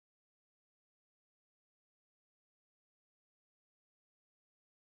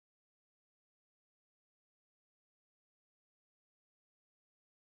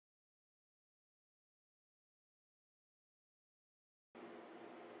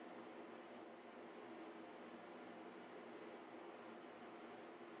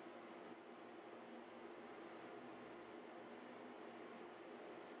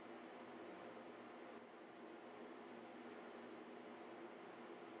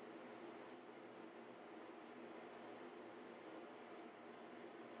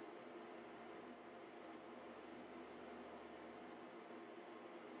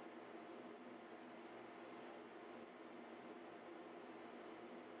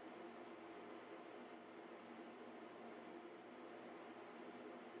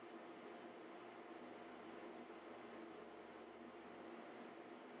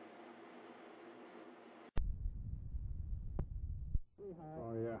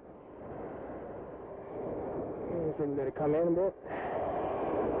Oh, yeah. Anything better come in a bit?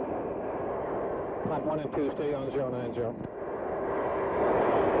 Flight 1 and 2, stay on 090.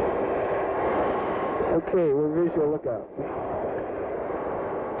 Okay, we're visual lookout.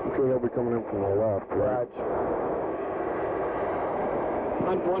 Okay, he'll be coming in from the left, right?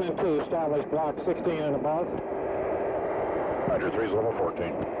 Flight 1 and 2, establish block 16 and above. Roger, 3's level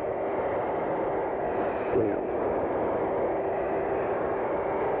 14. Damn.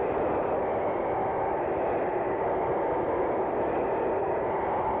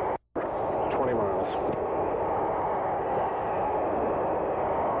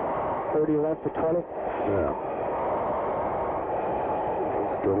 Left for 20? Yeah.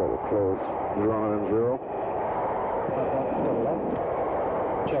 Still a little close. 090.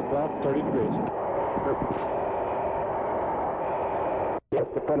 Check left, 30 degrees. Yes,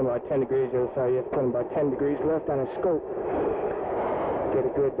 to put him about 10 degrees the other side. Yes, put him about 10 degrees left on his scope. Get a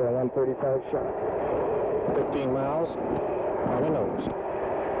good 135 shot. 15 miles on the nose.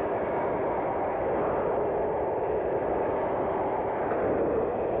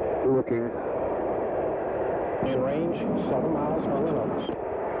 Looking. In range, 7 miles on the nose.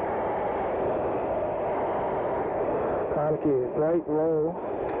 Conic is right, low.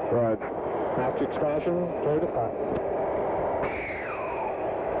 Right. Max expansion, clear to 5.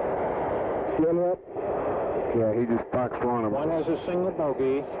 See him yet? Yeah, he just boxed on him. One has a single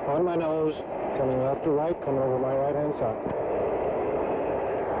bogey on my nose, coming left to right, coming over my right-hand side.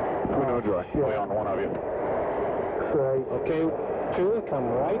 No joy. Way on one of you. Right. Okay, 2, come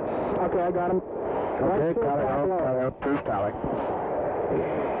right. Okay, I got him. Okay, tally out. 2's tally.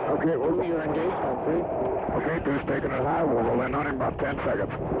 Okay, we'll You're engaged on 3. Okay, 2's taking it high. We'll roll in on him about 10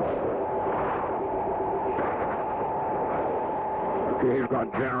 seconds. Okay, he's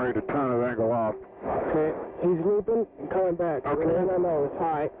going to generate a ton of angle off. Okay, he's looping and coming back. Okay. Right on my nose,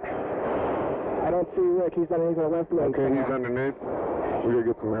 high. I don't see Rick. He's underneath our left leg. Okay, he's underneath. We gotta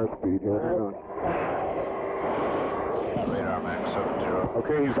get some airspeed here. Hang on. Radar max 70.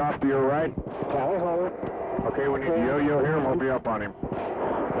 Okay, he's off to your right. Tally hold. Okay, we need to yo-yo here and we'll be up on him.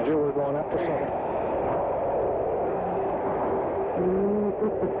 Roger, we're going up to 7.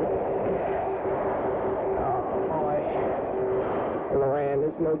 Oh, boy. Loran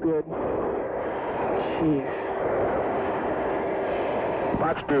is no good. Jeez.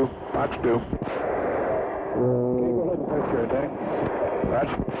 Box 2. Okay, go ahead and push your attack.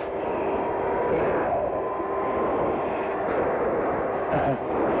 That's... I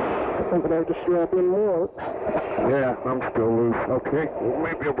think I have to strap in more. Yeah, I'm still loose. Okay, we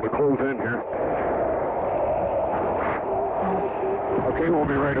may be able to close in here. Okay, we'll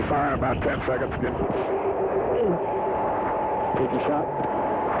be ready to fire in about 10 seconds again. Take your shot.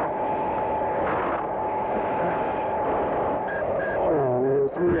 Oh,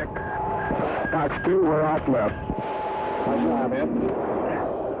 there's Rick. Box 2, we're off left. Nice job, man.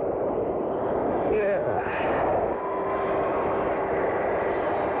 Yeah.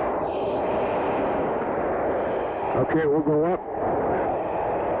 Okay, we'll go up.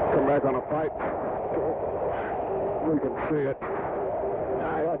 Come back on a fight. We can see it.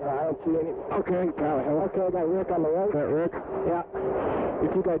 I don't see any. Okay, tally ho. Okay, I got Rick on the right. Is that Rick? Yeah.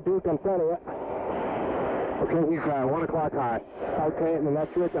 If you got Duke in front of you. Okay, he's 1 o'clock high. Okay, and then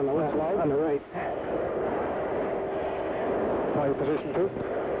that's Rick on the left, on the right. Fire position 2.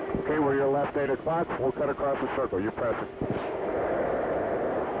 Okay, we're your left 8 o'clock. We'll cut across the circle. You press it.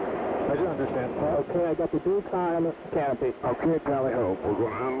 I do understand. Okay, I got the Duke high on the canopy. Okay, tally ho. We're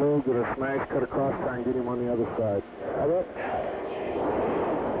going to unload, get a smash, cut across, try and get him on the other side. Got it?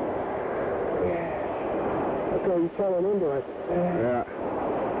 Okay, he's turning into it. Yeah.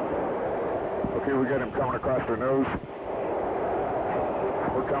 Okay, we got him coming across the nose.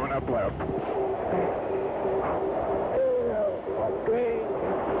 We're coming up left. Okay.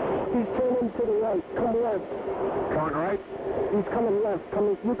 He's turning to the right. Come left. Coming right? He's coming left.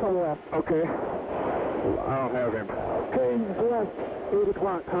 You come left. Okay. I don't have him. Okay, he's left. 8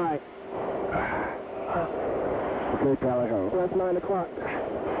 o'clock high. Okay, tally ho. Left 9 o'clock.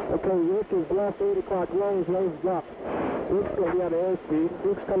 Okay, Rick is left 8 o'clock low. His nose is up. Rick's going to be out of airspeed.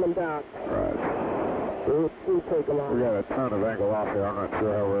 Duke's coming down. Right. We'll take him on. We got a ton of angle off here. I'm not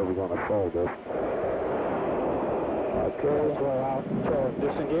sure how we're ever going to fold this. Okay, let's roll out. So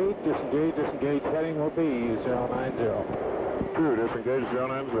disengage, heading will be 090. 2, disengage,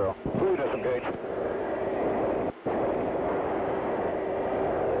 090. 3, disengage.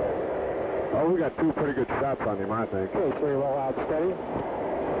 Oh, we got 2 pretty good shots on him, I think. Okay, 3, roll out steady.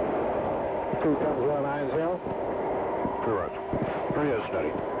 2 comes 090. 2 right. 3 is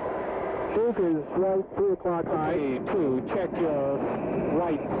steady. Duke is right, 3 o'clock high. Okay, 2, check your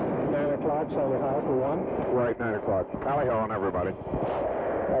right 9 o'clock, solid high for 1. Right, 9 o'clock. Tally ho on everybody.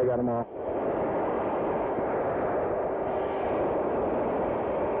 I got them all.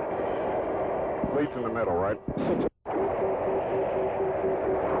 Leads in the middle, right? 6.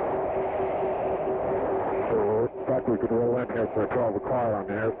 So looks like we could roll in here for a 12 o'clock on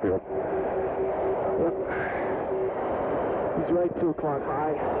the airfield. Yep. He's right 2 o'clock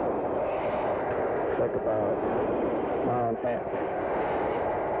high. It's like about a mile and a half.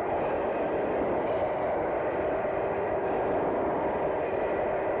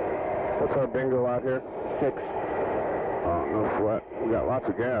 What's our bingo out here? 6. Oh, no sweat. We got lots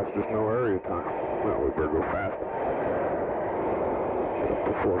of gas, just no area time. Well, we better go fast. Get up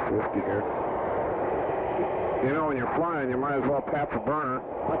to 450 here. You know, when you're flying, you might as well tap the burner.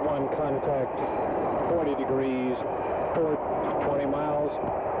 Hot 1, contact 40 degrees, port 20 miles.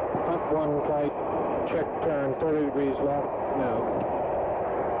 Hot 1 flight, check turn 30 degrees left, now.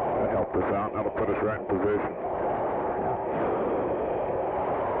 That helped us out. That'll put us right in position.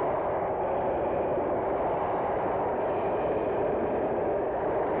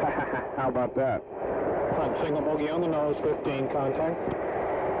 How about that? Front single bogey on the nose, 15, contact.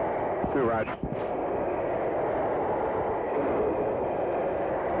 2 right.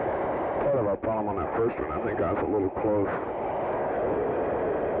 Part of our problem on that first one, I think I was a little close.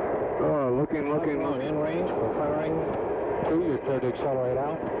 Oh, looking. In range, we're firing 2, you're clear to accelerate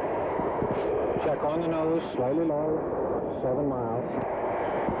out. Check on the nose, slightly low, 7 miles.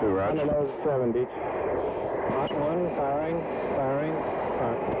 2 On right. the nose, 70. Hot 1, firing,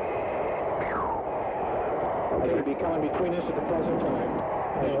 front. Okay, you'll be coming between us at the present time.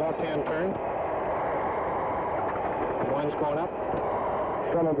 Okay, left-hand turn. 1's going up.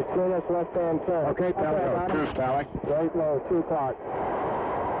 Coming between us, left-hand turn. Okay, tally ho. 2's tally. Right low, 2 o'clock.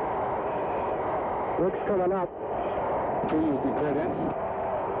 Rick's coming up. 2, you'll be cleared in.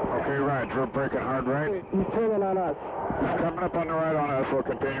 Okay, right. We're breaking hard right. He's turning on us. He's coming up on the right on us. We'll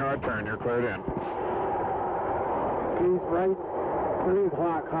continue our turn. You're cleared in. He's right 3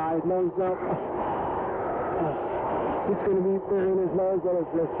 o'clock high, nose up. He's going to be burying his nose on us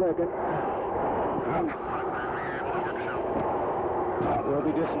in a second. We'll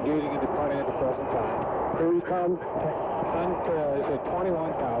be disengaging and departing at the present time. Here he comes. Front is at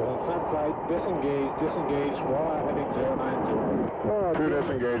 21,000. Front flight, disengage, well, heading 090. Oh, 2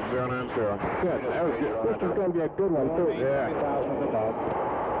 disengaged, 090. Good. That was good. this is going to be a good one, too. Yeah. 20,000 above.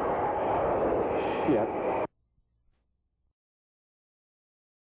 Shit.